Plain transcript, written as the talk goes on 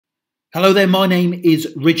Hello there, my name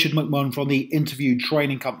is Richard McMahon from the interview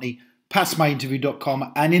training company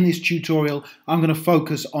passmyinterview.com, and in this tutorial I'm going to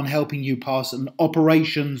focus on helping you pass an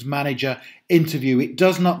operations manager interview. It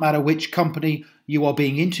does not matter which company you are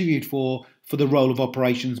being interviewed for the role of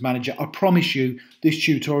operations manager. I promise you this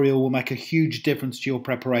tutorial will make a huge difference to your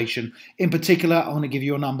preparation. In particular, I'm going to give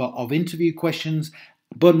you a number of interview questions,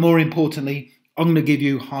 but more importantly, I'm going to give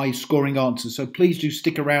you high scoring answers, so please do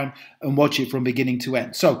stick around and watch it from beginning to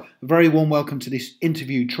end. So, a very warm welcome to this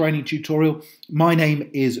interview training tutorial. My name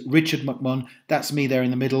is Richard McMahon, that's me there in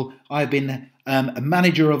the middle. I've been a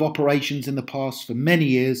manager of operations in the past for many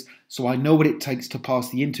years, so I know what it takes to pass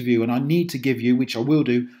the interview, and I need to give you, which I will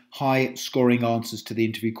do, high scoring answers to the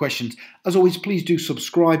interview questions. As always, please do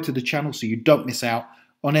subscribe to the channel so you don't miss out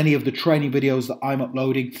on any of the training videos that I'm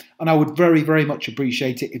uploading, and I would very much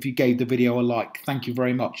appreciate it if you gave the video a like. Thank you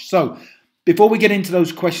very much. So before we get into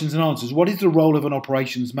those questions and answers, what is the role of an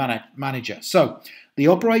operations manager? So the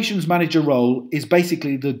operations manager role is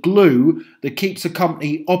basically the glue that keeps a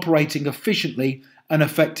company operating efficiently and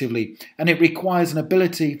effectively, and it requires an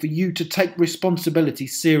ability for you to take responsibility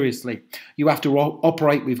seriously. You have to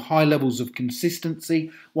operate with high levels of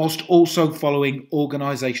consistency whilst also following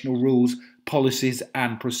organisational rules, policies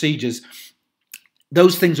and procedures.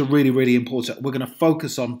 Those things are really important. We're going to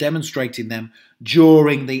focus on demonstrating them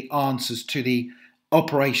during the answers to the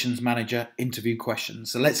operations manager interview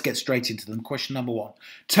questions. So let's get straight into them. Question number one.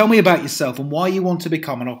 Tell me about yourself and why you want to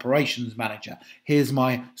become an operations manager. Here's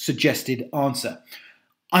my suggested answer.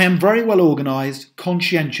 I am very well organised,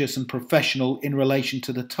 conscientious and professional in relation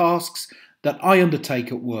to the tasks that I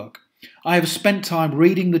undertake at work. I have spent time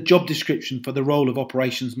reading the job description for the role of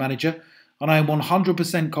operations manager, and I am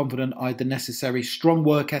 100% confident I have the necessary strong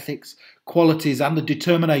work ethics, qualities and the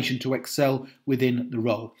determination to excel within the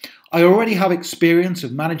role. I already have experience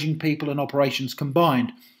of managing people and operations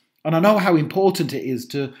combined, and I know how important it is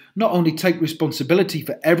to not only take responsibility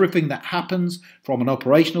for everything that happens from an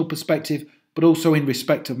operational perspective, but also in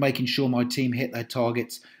respect of making sure my team hit their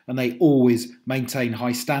targets and they always maintain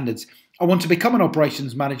high standards. I want to become an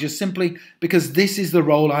operations manager simply because this is the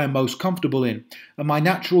role I am most comfortable in, and my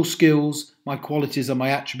natural skills, my qualities and my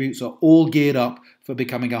attributes are all geared up for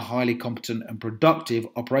becoming a highly competent and productive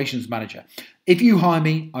operations manager. If you hire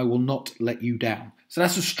me, I will not let you down. So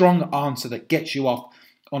that's a strong answer that gets you off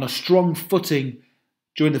on a strong footing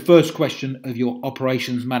during the first question of your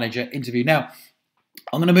operations manager interview. Now,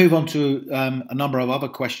 I'm going to move on to a number of other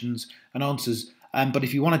questions and answers. But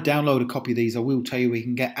if you want to download a copy of these, I will tell you we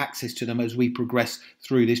can get access to them as we progress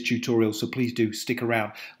through this tutorial. So please do stick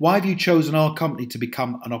around. Why have you chosen our company to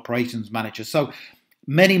become an operations manager? So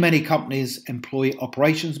many companies employ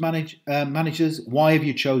operations managers. Why have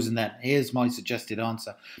you chosen them? Here's my suggested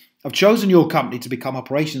answer. I've chosen your company to become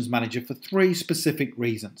operations manager for three specific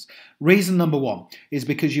reasons. Reason number one is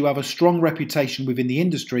because you have a strong reputation within the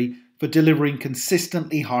industry for delivering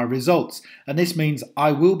consistently high results. And this means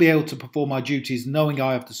I will be able to perform my duties knowing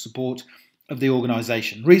I have the support of the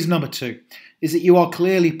organisation. Reason number two is that you are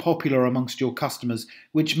clearly popular amongst your customers,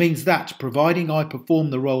 which means that providing I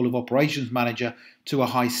perform the role of operations manager to a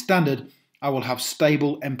high standard, I will have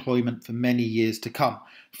stable employment for many years to come.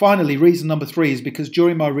 Finally, reason number three is because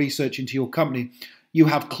during my research into your company, you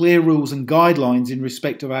have clear rules and guidelines in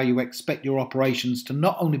respect of how you expect your operations to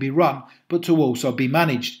not only be run, but to also be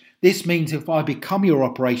managed. This means if I become your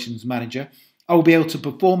operations manager, I will be able to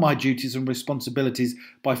perform my duties and responsibilities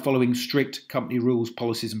by following strict company rules,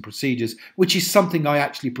 policies and procedures, which is something I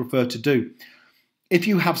actually prefer to do. If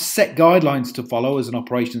you have set guidelines to follow as an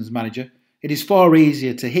operations manager, it is far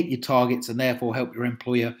easier to hit your targets and therefore help your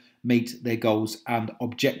employer meet their goals and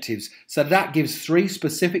objectives. So that gives three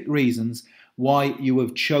specific reasons why you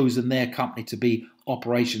have chosen their company to be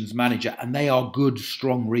operations manager, and they are good,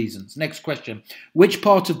 strong reasons. Next question. Which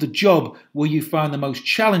part of the job will you find the most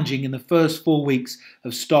challenging in the first 4 weeks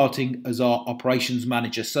of starting as our operations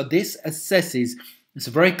manager? So this assesses, it's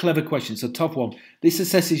a very clever question, it's a tough one. This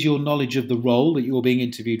assesses your knowledge of the role that you're being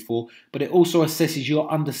interviewed for, but it also assesses your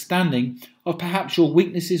understanding of perhaps your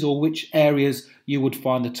weaknesses or which areas you would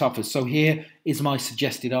find the toughest. So here is my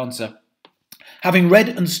suggested answer. Having read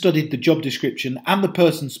and studied the job description and the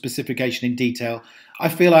person's specification in detail, I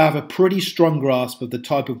feel I have a pretty strong grasp of the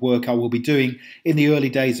type of work I will be doing in the early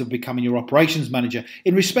days of becoming your operations manager.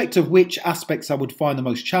 In respect of which aspects I would find the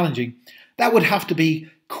most challenging, that would have to be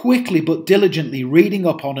quickly but diligently reading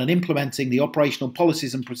up on and implementing the operational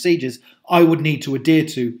policies and procedures I would need to adhere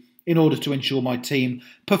to in order to ensure my team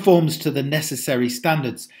performs to the necessary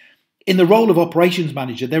standards. In the role of operations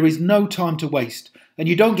manager, there is no time to waste, and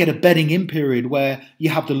you don't get a bedding in period where you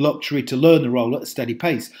have the luxury to learn the role at a steady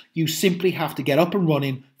pace. You simply have to get up and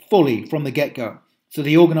running fully from the get-go so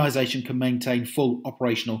the organisation can maintain full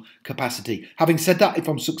operational capacity. Having said that, if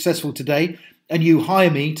I'm successful today and you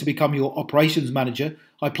hire me to become your operations manager,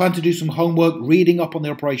 I plan to do some homework reading up on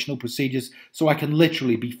the operational procedures so I can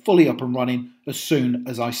literally be fully up and running as soon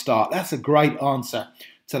as I start. That's a great answer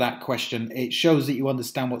to that question. It shows that you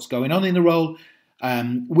understand what's going on in the role,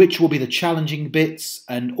 which will be the challenging bits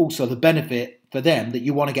and also the benefit for them that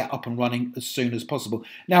you want to get up and running as soon as possible.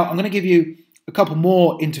 Now, I'm going to give you a couple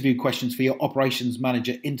more interview questions for your operations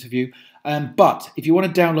manager interview. But if you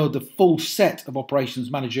want to download the full set of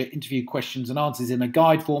operations manager interview questions and answers in a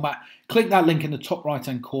guide format, click that link in the top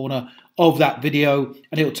right-hand corner of that video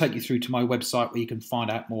and it will take you through to my website where you can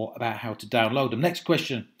find out more about how to download them. Next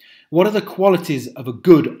question. What are the qualities of a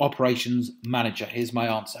good operations manager? Here's my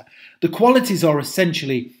answer. The qualities are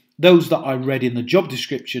essentially those that I read in the job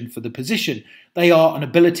description for the position. They are an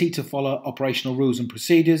ability to follow operational rules and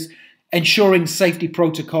procedures, ensuring safety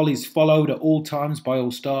protocol is followed at all times by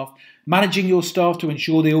all staff, managing your staff to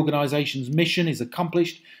ensure the organisation's mission is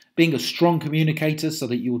accomplished, being a strong communicator so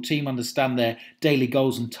that your team understand their daily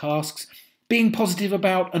goals and tasks, being positive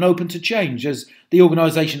about and open to change as the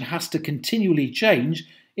organisation has to continually change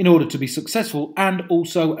in order to be successful, and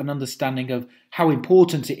also an understanding of how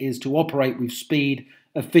important it is to operate with speed,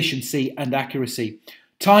 efficiency and accuracy.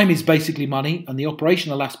 Time is basically money, and the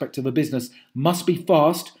operational aspect of a business must be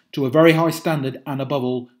fast to a very high standard and above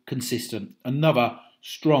all consistent. Another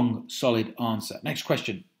strong, solid answer. Next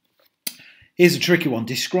question. Here's a tricky one.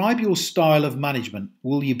 Describe your style of management.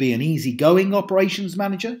 Will you be an easygoing operations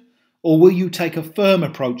manager, or will you take a firm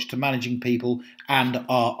approach to managing people and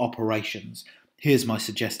our operations? Here's my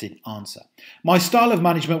suggested answer. My style of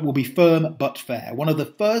management will be firm but fair. One of the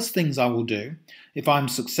first things I will do if I'm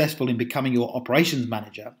successful in becoming your operations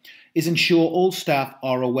manager is ensure all staff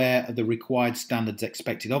are aware of the required standards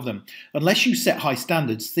expected of them. Unless you set high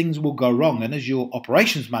standards, things will go wrong. And as your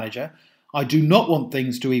operations manager, I do not want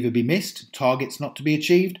things to either be missed, targets not to be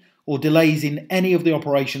achieved, or delays in any of the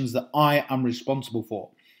operations that I am responsible for.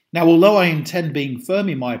 Now, although I intend being firm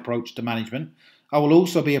in my approach to management, I will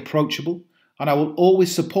also be approachable, and I will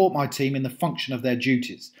always support my team in the function of their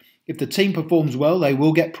duties. If the team performs well, they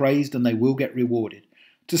will get praised and they will get rewarded.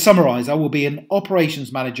 To summarise, I will be an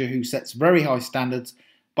operations manager who sets very high standards,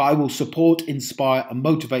 but I will support, inspire and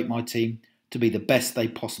motivate my team to be the best they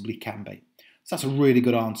possibly can be. So that's a really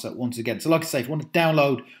good answer once again. So like I say, if you want to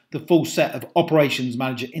download the full set of operations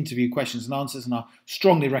manager interview questions and answers, and I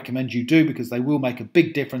strongly recommend you do because they will make a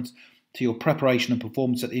big difference to your preparation and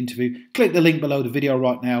performance at the interview, click the link below the video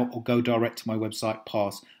right now or go direct to my website,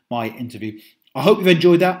 Pass My Interview. I hope you've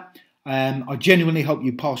enjoyed that. I genuinely hope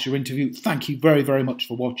you pass your interview. Thank you very, very much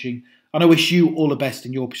for watching. And I wish you all the best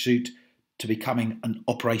in your pursuit to becoming an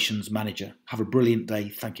operations manager. Have a brilliant day.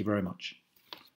 Thank you very much.